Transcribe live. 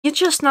You're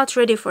just not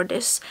ready for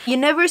this. You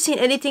never seen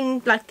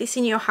anything like this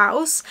in your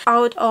house.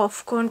 Out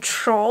of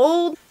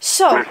control.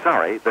 So, we're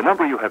sorry, the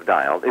number you have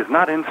dialed is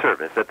not in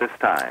service at this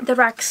time. the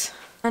racks.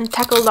 And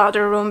tackle the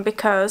other room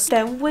because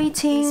they're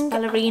waiting.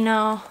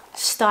 Ballerina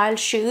style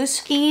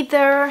shoes.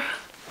 Either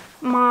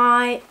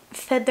my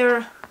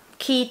feather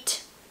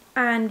kit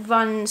and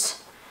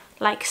Vans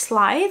like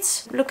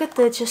slides. Look at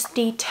the just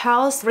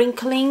details,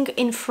 wrinkling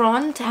in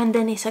front, and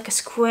then it's like a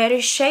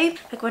squarish shape,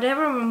 like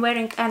whatever I'm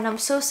wearing. And I'm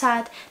so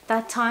sad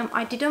that time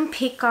I didn't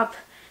pick up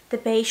the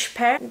beige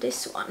pair.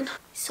 This one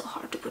is so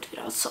hard to put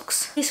without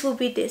socks. This will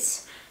be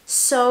this.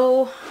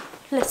 So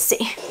let's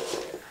see.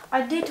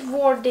 I did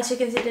wear this, you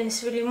can see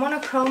it's really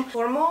monochrome,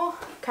 formal,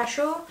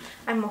 casual,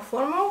 and more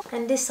formal.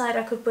 And this side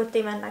I could put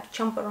even like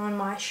jumper on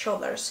my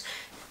shoulders.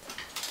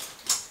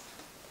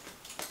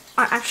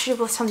 I actually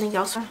bought something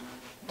else.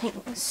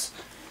 Things.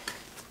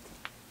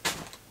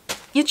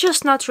 You're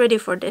just not ready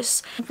for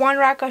this. One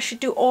rack I should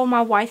do all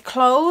my white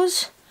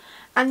clothes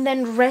and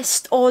then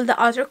rest all the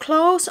other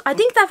clothes. I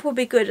think that would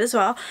be good as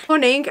well.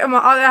 Morning, and my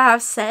other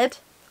half said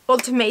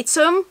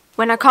ultimatum.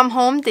 When I come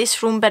home,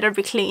 this room better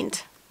be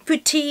cleaned.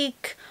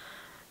 Boutique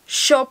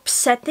shop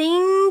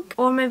setting,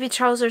 or maybe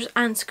trousers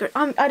and skirt.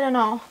 I don't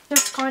know,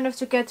 just kind of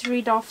to get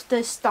rid of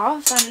the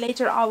stuff, and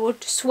later I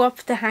would swap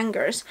the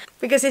hangers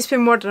because it's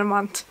been more than a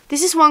month.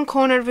 This is one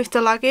corner with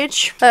the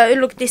luggage.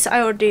 Look, this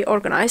I already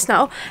organized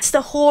now. It's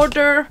the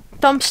hoarder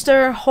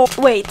dumpster.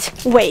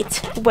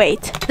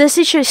 Wait, this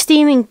is your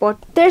steaming board.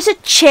 There's a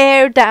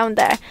chair down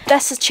there.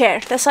 That's a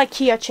chair. That's an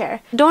IKEA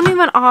chair. Don't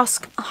even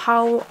ask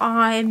how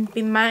I'm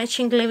been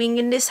managing living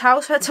in this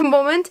house at the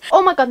moment.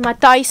 Oh my god, my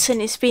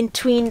Dyson is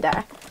between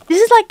there. This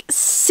is like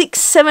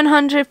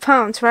 600-700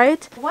 pounds,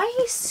 right? Why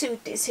his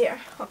suit is here?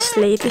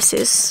 Obviously, this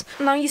is...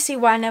 Now you see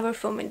why I never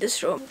film in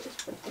this room.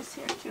 Just put this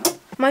here too.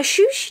 My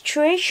shoe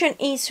situation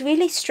is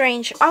really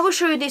strange. I will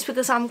show you this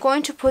because I'm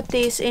going to put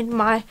these in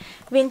my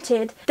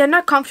Vinted. They're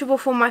not comfortable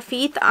for my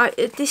feet.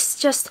 These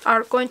just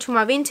are going to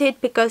my Vinted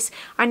because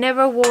I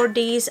never wore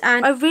these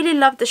and I really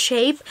love the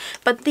shape.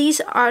 But these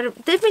are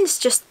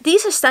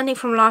standing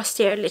from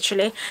last year,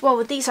 literally.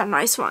 Well, these are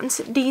nice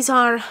ones. These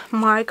are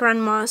my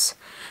grandma's.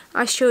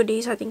 I showed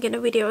these, I think, in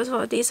a video as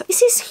well. This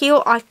is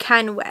heel I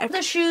can wear.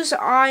 The shoes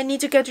I need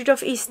to get rid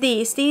of is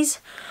these. These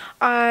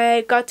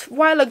I got a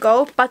while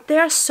ago, but they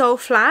are so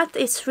flat.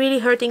 It's really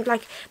hurting.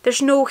 Like,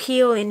 there's no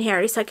heel in here.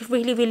 It's like a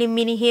really, really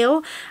mini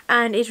heel,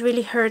 and it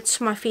really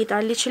hurts my feet.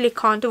 I literally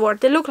can't wear.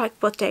 They look like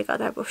Bottega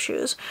type of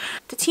shoes.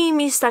 The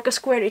team is like a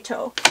squarey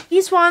toe.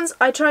 These ones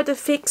I tried to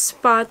fix,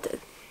 but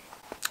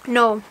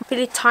no,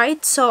 really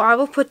tight, so I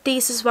will put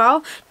these as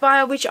well.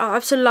 Which I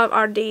absolutely love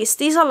are these.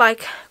 These are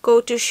like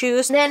go-to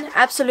shoes. Then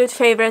absolute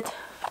favorite,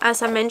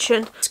 as I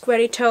mentioned,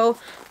 squarey toe.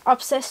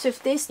 Obsessed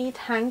with this. Need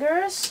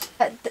hangers.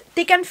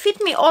 They can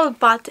fit me all,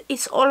 but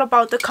it's all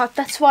about the cut.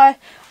 That's why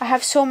I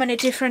have so many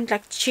different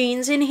like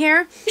jeans in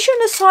here. It's on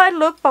the side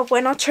look, but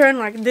when I turn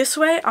like this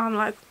way, I'm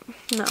like,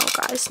 no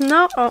guys,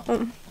 no.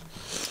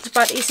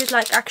 But is it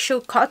like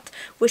actual cut,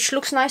 which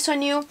looks nice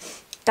on you?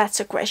 That's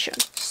a question.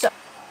 So.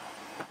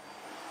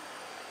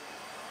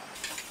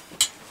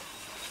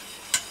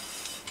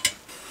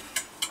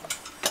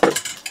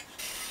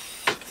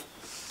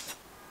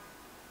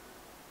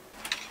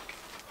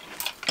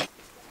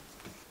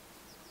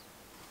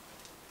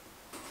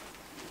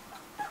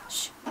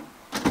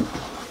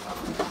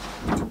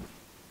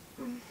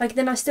 Like,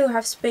 then I still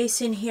have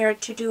space in here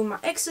to do my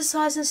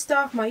exercise and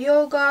stuff, my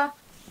yoga.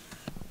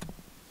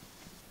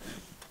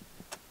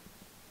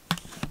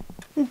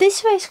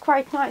 This way is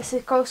quite nice.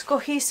 It goes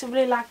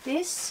cohesively like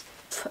this.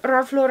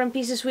 Ralph Lauren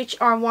pieces which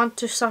I want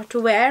to start to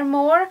wear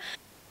more.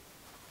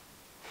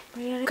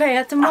 Okay,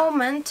 at the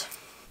moment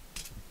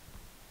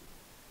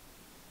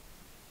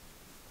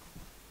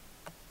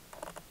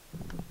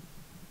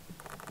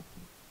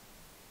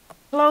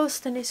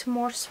closed, and there's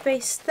more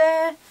space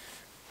there.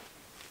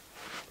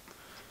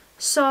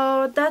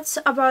 So that's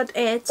about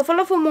it.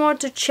 Follow for more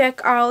to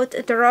check out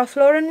the Ralph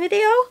Lauren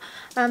video,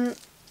 and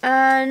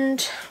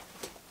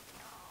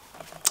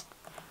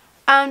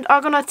I'm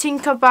gonna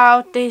think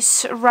about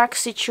this rack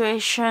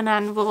situation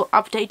and will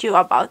update you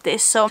about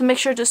this. So make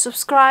sure to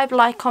subscribe,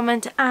 like,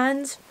 comment,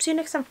 and see you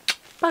next time.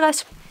 Bye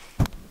guys.